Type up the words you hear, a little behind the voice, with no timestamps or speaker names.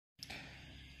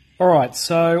Alright,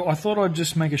 so I thought I'd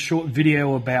just make a short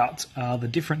video about the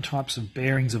different types of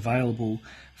bearings available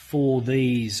for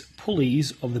these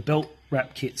pulleys of the belt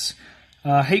wrap kits.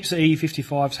 Heaps of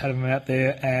E55s had them out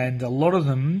there, and a lot of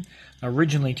them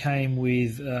originally came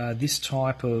with this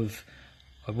type of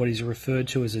what is referred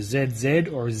to as a ZZ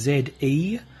or a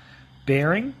ZE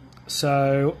bearing.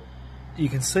 So you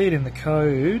can see it in the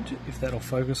code, if that'll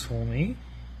focus for me.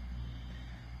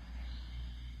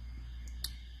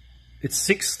 It's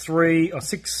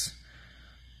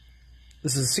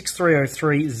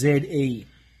 6303 ZE.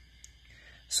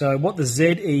 So what the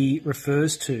ZE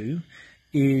refers to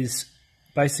is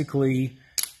basically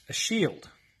a shield.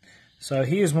 So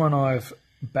here's one I've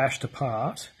bashed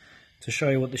apart to show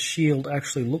you what the shield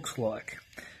actually looks like.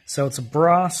 So it's a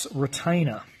brass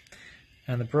retainer,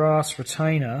 and the brass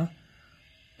retainer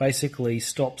basically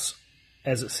stops,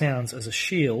 as it sounds, as a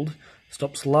shield,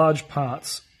 stops large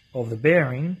parts of the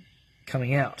bearing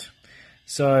coming out.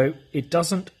 So it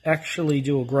doesn't actually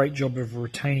do a great job of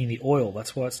retaining the oil.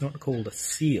 That's why it's not called a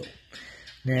seal.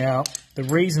 Now, the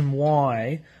reason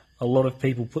why a lot of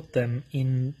people put them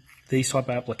in these type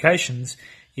of applications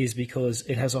is because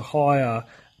it has a higher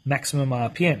maximum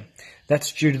RPM.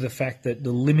 That's due to the fact that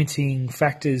the limiting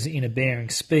factors in a bearing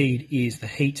speed is the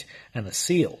heat and the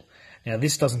seal. Now,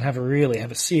 this doesn't really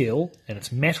have a seal, and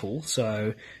it's metal,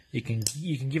 so you can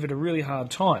give it a really hard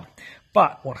time.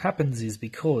 But what happens is,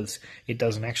 because it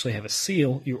doesn't actually have a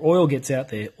seal, your oil gets out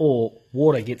there or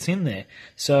water gets in there.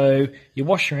 So you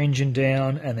wash your engine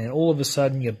down, and then all of a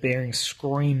sudden your bearings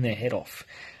scream their head off.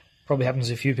 Probably happens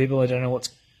to a few people. I don't know what's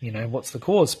the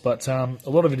cause, but a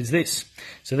lot of it is this.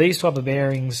 So these type of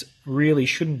bearings really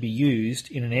shouldn't be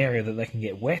used in an area that they can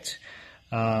get wet.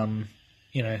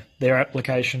 Their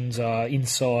applications are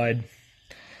inside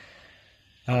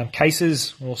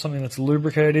cases or something that's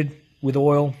lubricated with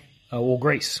oil or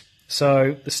grease.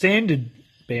 So the standard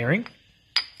bearing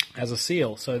has a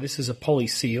seal. So this is a poly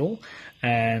seal,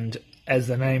 and as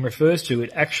the name refers to,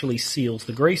 it actually seals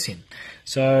the grease in.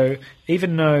 So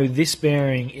even though this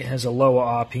bearing has a lower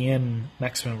RPM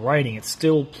maximum rating, it's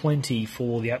still plenty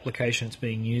for the application it's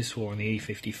being used for in the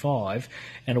E55,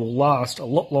 and it will last a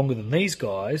lot longer than these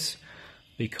guys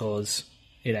because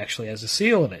it actually has a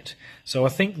seal in it. So I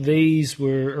think these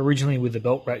were originally with the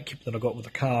belt wrap kit that I got with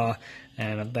the car,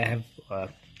 and they have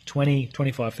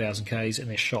 25,000 Ks, and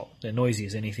they're shot. They're noisy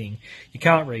as anything. You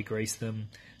can't re-grease them,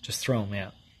 just throw them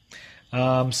out.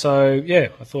 So yeah,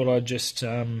 I thought I'd just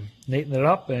neaten it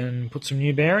up and put some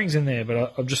new bearings in there,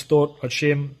 but I just thought I'd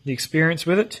share the experience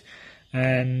with it.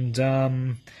 And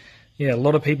yeah, a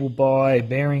lot of people buy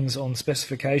bearings on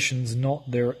specifications, not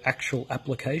their actual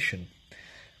application.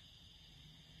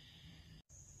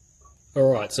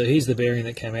 Alright, so here's the bearing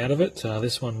that came out of it.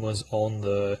 This one was on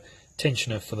the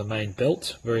tensioner for the main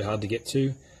belt. Very hard to get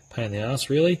to. Pain in the ass,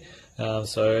 really.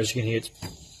 So as you can hear, it's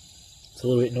a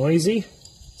little bit noisy.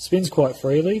 Spins quite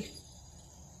freely,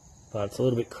 but it's a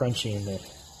little bit crunchy in there.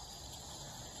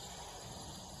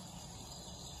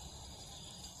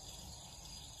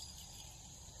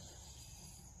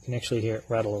 You can actually hear it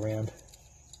rattle around.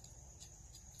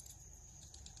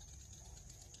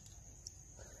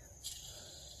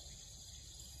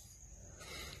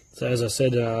 So as I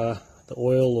said, the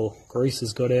oil or grease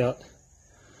has got out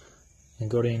and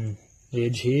got in the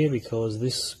edge here because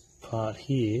this part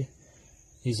here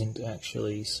isn't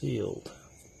actually sealed.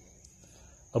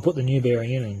 I'll put the new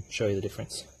bearing in and show you the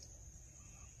difference.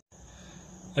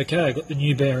 Okay, I got the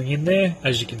new bearing in there.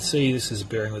 As you can see, this is a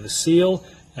bearing with a seal,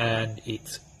 and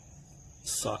it's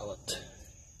silent.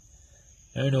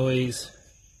 No noise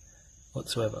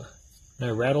whatsoever.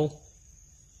 No rattle.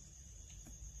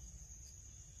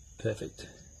 Perfect.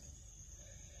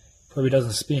 Probably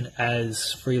doesn't spin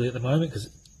as freely at the moment because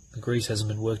the grease hasn't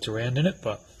been worked around in it,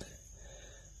 but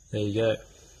there you go.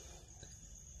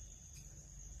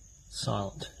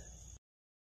 Silent.